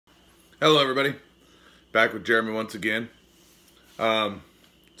Hello everybody, back with Jeremy once again.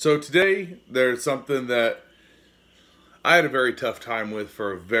 So today there's something that I had a very tough time with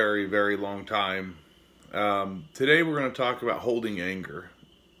for a very long time. Today we're going to talk about holding anger.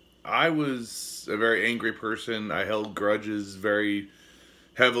 I was a very angry person. I held grudges very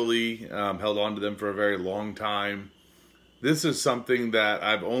heavily, held on to them for a very long time. This is something that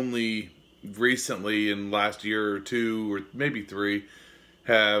I've only recently, in the last year or two, or maybe three,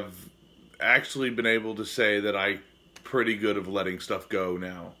 have actually been able to say that I'm pretty good of letting stuff go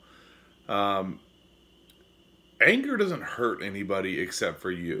now. Anger doesn't hurt anybody except for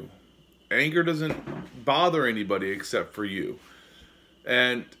you. Anger doesn't bother anybody except for you.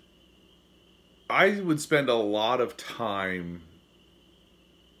 And I would spend a lot of time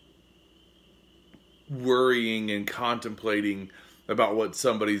worrying and contemplating about what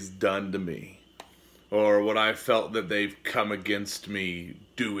somebody's done to me, or what I felt that they've come against me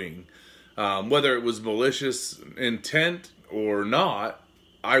doing. Whether it was malicious intent or not,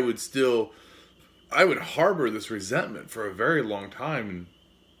 I would harbor this resentment for a very long time, and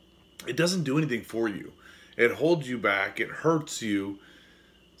it doesn't do anything for you. It holds you back, it hurts you.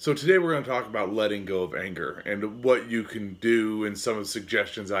 So today we're going to talk about letting go of anger and what you can do, and some of the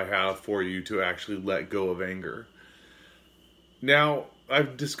suggestions I have for you to actually let go of anger. Now,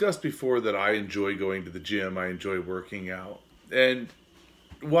 I've discussed before that I enjoy going to the gym, I enjoy working out, and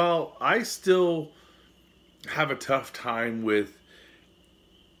while I still have a tough time with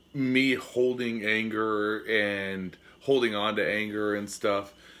me holding anger and holding on to anger and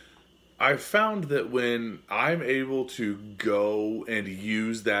stuff, I've found that when I'm able to go and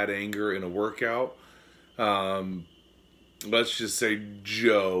use that anger in a workout, let's just say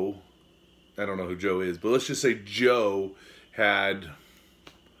Joe, I don't know who Joe is, but let's just say Joe had,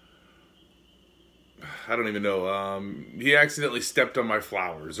 I don't even know, he accidentally stepped on my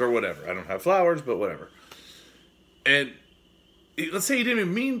flowers or whatever. I don't have flowers, but whatever. And let's say he didn't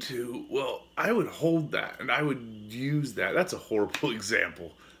even mean to. Well, I would hold that and I would use that. That's a horrible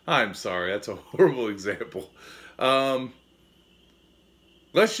example. I'm sorry, that's a horrible example. Let's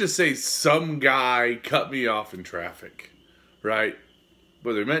just say some guy cut me off in traffic, right?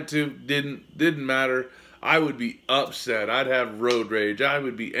 Whether he meant to, didn't matter. I would be upset. I'd have road rage. I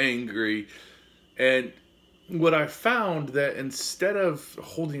would be angry. And what I found that instead of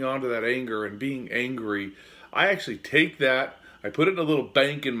holding on to that anger and being angry, I actually take that, I put it in a little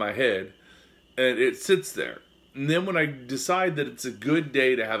bank in my head, and it sits there. And then when I decide that it's a good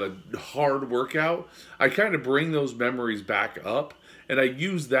day to have a hard workout, I kind of bring those memories back up, and I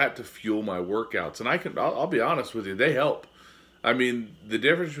use that to fuel my workouts. And I'll be honest with you, they help. I mean, the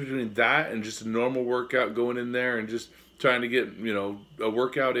difference between that and just a normal workout, going in there and just trying to get, a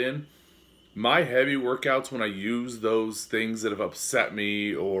workout in, my heavy workouts, when I use those things that have upset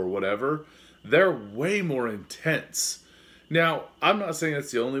me or whatever, they're way more intense. Now, I'm not saying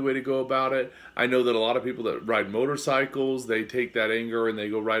that's the only way to go about it. I know that a lot of people that ride motorcycles, they take that anger and they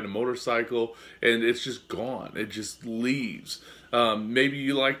go ride a motorcycle and it's just gone. It just leaves. Maybe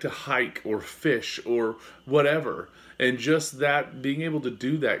you like to hike or fish or whatever. And just that, being able to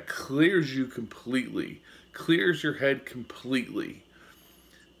do that clears you completely, clears your head completely.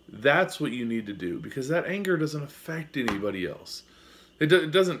 That's what you need to do, because that anger doesn't affect anybody else.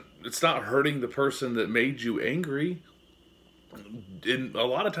 It's not hurting the person that made you angry. And a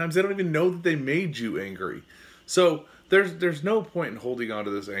lot of times they don't even know that they made you angry. So there's no point in holding on to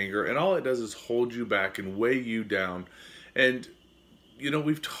this anger, and all it does is hold you back and weigh you down. And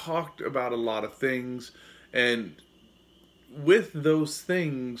we've talked about a lot of things, and with those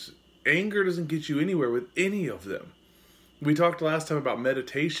things, anger doesn't get you anywhere with any of them. We talked last time about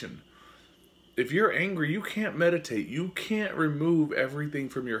meditation. If you're angry, you can't meditate. You can't remove everything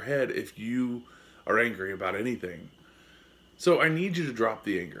from your head if you are angry about anything. So I need you to drop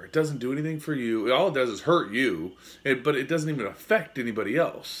the anger. It doesn't do anything for you. All it does is hurt you, but it doesn't even affect anybody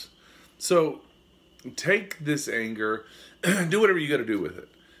else. So take this anger, do whatever you got to do with it.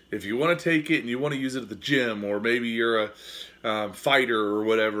 If you want to take it and you want to use it at the gym, or maybe you're a fighter or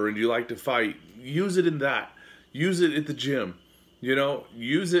whatever and you like to fight, use it in that. Use it at the gym.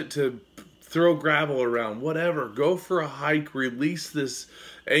 Use it to throw gravel around, whatever. Go for a hike, release this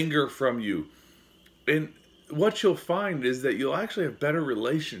anger from you. And what you'll find is that you'll actually have better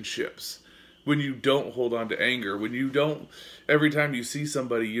relationships when you don't hold on to anger. When you don't, every time you see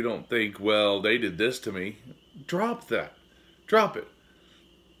somebody, you don't think, well, they did this to me. Drop that. Drop it.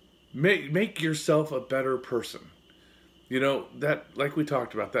 Make yourself a better person. That, like we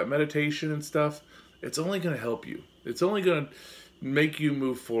talked about, that meditation and stuff, it's only going to help you. It's only going to make you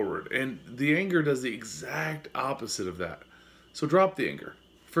move forward. And the anger does the exact opposite of that. So drop the anger.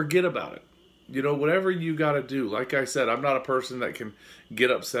 forget about it. You know, whatever you got to do. Like I said, I'm not a person that can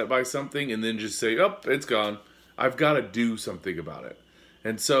get upset by something and then just say, oh, it's gone. I've got to do something about it.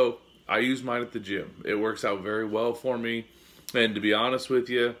 And so I use mine at the gym. It works out very well for me. And to be honest with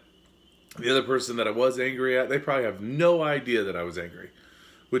you, the other person that I was angry at, they probably have no idea that I was angry,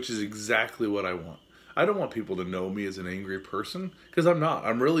 which is exactly what I want. I don't want people to know me as an angry person, because I'm not.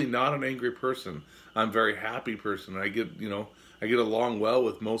 I'm really not an angry person. I'm a very happy person. I get along well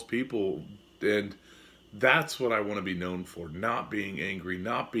with most people, and that's what I want to be known for. Not being angry,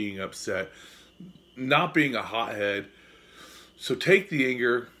 not being upset, not being a hothead. So take the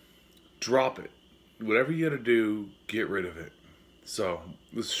anger, drop it. Whatever you got to do, get rid of it. So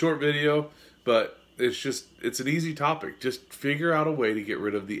this is a short video, but it's an easy topic. Just figure out a way to get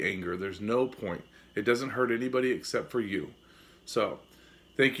rid of the anger. There's no point. It doesn't hurt anybody except for you. So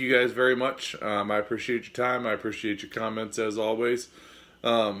thank you guys very much. I appreciate your time. I appreciate your comments as always.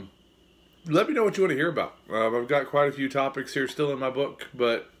 Let me know what you want to hear about. I've got quite a few topics here still in my book,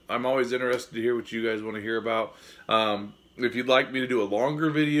 but I'm always interested to hear what you guys want to hear about. If you'd like me to do a longer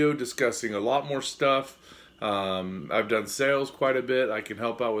video discussing a lot more stuff, I've done sales quite a bit. I can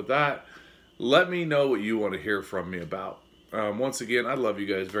help out with that. Let me know what you want to hear from me about. Once again, I love you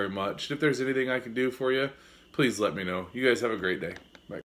guys very much. If there's anything I can do for you, please let me know. You guys have a great day.